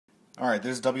Alright,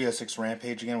 this is WS6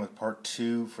 Rampage again with part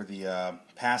 2 for the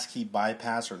Passkey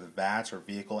bypass, or the VATS, or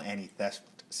Vehicle Anti-Theft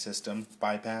System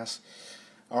bypass.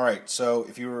 Alright, so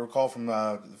if you recall from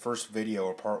the first video,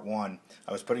 or part 1,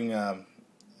 I was putting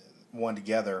one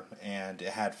together and it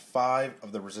had 5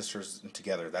 of the resistors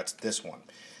together. That's this one.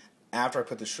 After I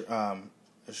put the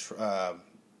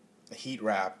heat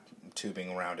wrap tubing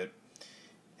around it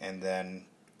and then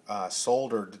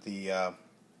soldered the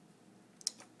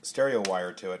stereo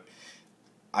wire to it,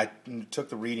 I took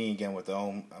the reading again with the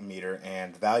ohm meter,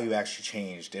 and the value actually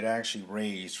changed. It actually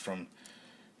raised from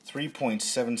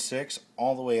 3.76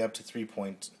 all the way up to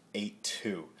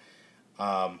 3.82.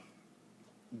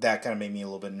 That kind of made me a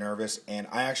little bit nervous, and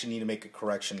I actually need to make a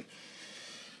correction.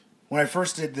 When I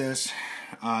first did this,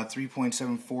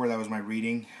 3.74, that was my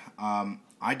reading.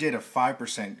 I did a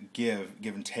 5% give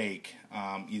and take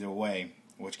either way,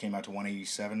 which came out to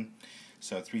 187.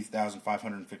 So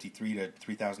 3,553 to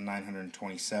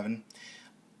 3,927.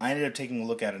 I ended up taking a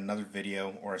look at another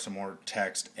video or some more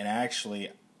text, and actually,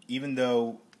 even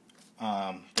though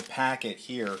the packet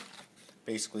here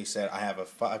basically said I have a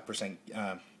 5%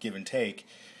 give and take,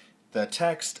 the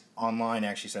text online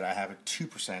actually said I have a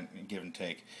 2% give and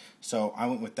take. So I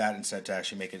went with that instead to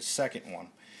actually make it a second one.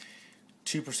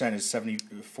 2% is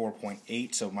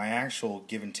 74.8, so my actual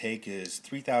give and take is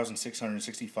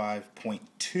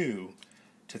 3,665.2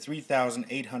 to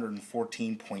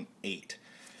 3,814.8.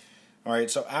 Alright,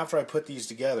 so after I put these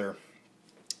together,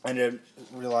 I ended up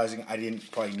realizing I didn't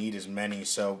probably need as many.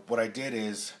 So what I did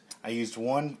is I used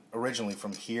one originally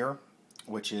from here,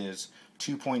 which is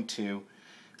 2.2,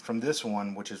 from this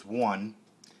one, which is 1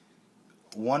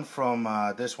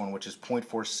 from this one, which is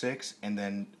 0.46, and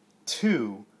then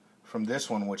 2 from this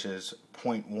one, which is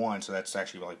 0.1, so that's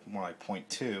actually more like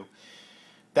 0.2.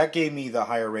 That gave me the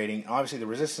higher rating. Obviously, the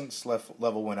resistance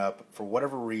level went up for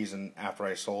whatever reason after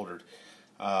I soldered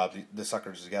the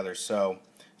suckers together. So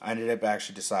I ended up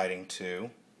actually deciding to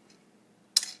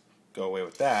go away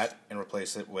with that and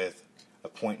replace it with a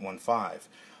 0.15.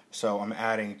 So I'm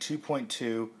adding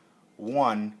 2.2,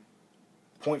 1,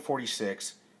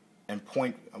 0.46, and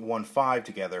 0.15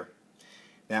 together.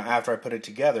 Now, after I put it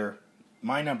together,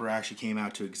 my number actually came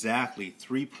out to exactly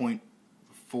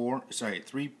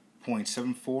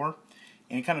 3.74,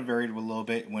 and it kind of varied a little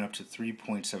bit. It went up to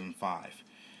 3.75.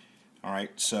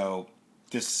 Alright, so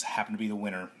this happened to be the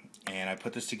winner, and I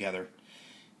put this together,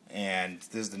 and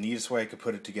this is the neatest way I could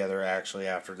put it together. Actually,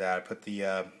 after that, I put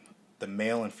the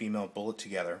male and female bullet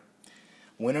together,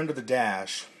 went under the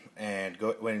dash, and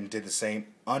went and did the same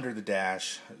under the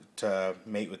dash to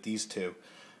mate with these two.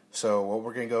 So what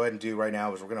we're going to go ahead and do right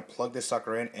now is we're going to plug this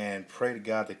sucker in and pray to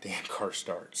God that the damn car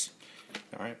starts.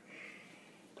 Alright.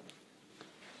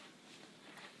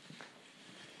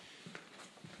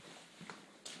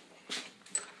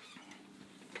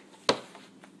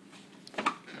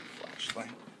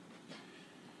 Flashlight.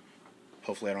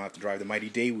 Hopefully I don't have to drive the mighty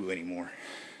Daewoo anymore.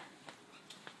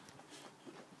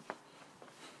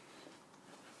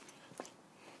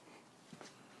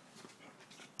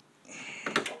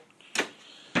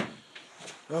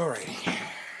 Alrighty.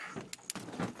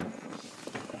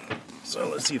 So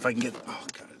let's see if I can get... Oh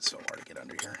god, it's so hard to get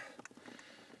under here.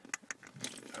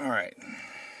 Alright.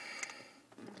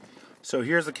 So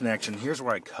here's the connection. Here's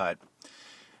where I cut.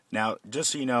 Now,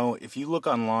 just so you know, if you look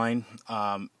online,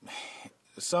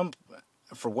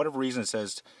 for whatever reason it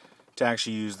says to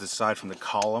actually use the side from the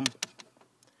column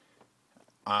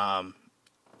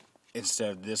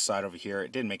instead of this side over here.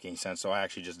 It didn't make any sense, so I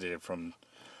actually just did it from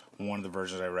one of the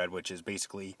versions I read, which is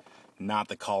basically not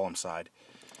the column side,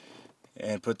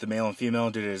 and put the male and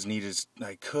female. Did it as neat as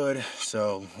I could.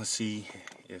 So let's see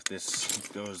if this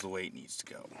goes the way it needs to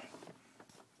go.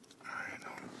 Alright,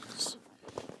 let's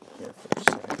here for a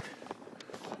second.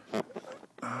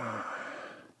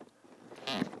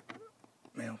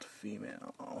 Male to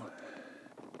female.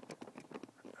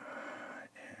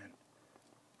 And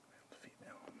male to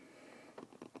female.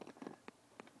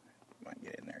 Might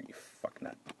get in there, you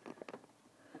fucknut.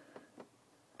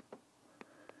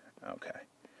 Okay.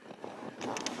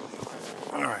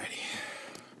 Alrighty.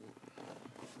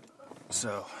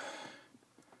 So,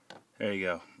 there you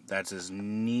go. That's as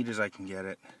neat as I can get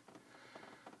it.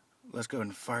 Let's go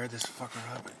and fire this fucker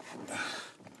up.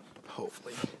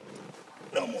 Hopefully.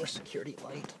 No more security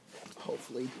light.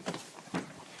 Hopefully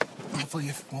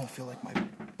it won't feel like my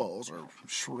balls are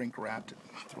shrink wrapped and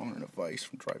thrown in a vice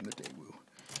from driving the Daewoo.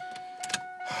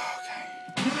 Okay.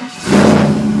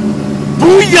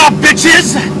 Booyah, bitches!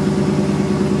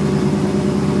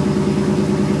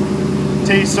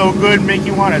 Tastes so good, make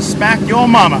you want to smack your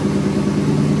mama.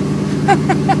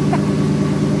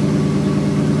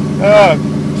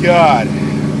 God.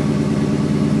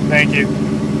 Thank you.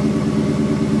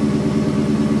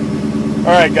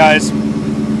 Alright guys,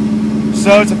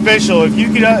 so it's official. If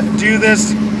you could do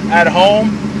this at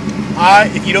home,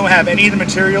 if you don't have any of the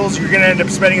materials, you're going to end up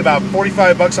spending about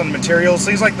 45 bucks on the materials.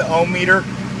 Things like the ohm meter,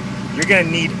 you're going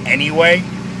to need anyway.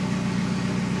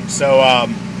 So,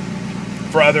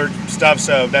 for other stuff,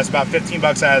 so that's about 15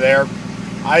 bucks out of there.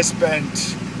 I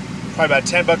spent probably about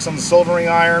 10 bucks on the soldering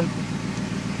iron.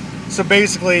 So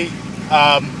basically,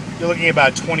 you're looking at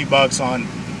about 20 bucks on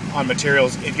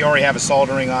materials if you already have a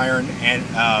soldering iron and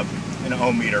an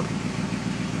ohm meter.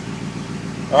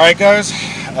 Alright guys,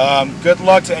 good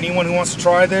luck to anyone who wants to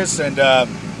try this, and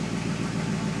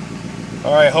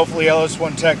alright, hopefully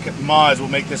LS1 Tech mods will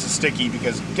make this a sticky,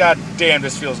 because god damn,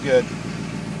 this feels good.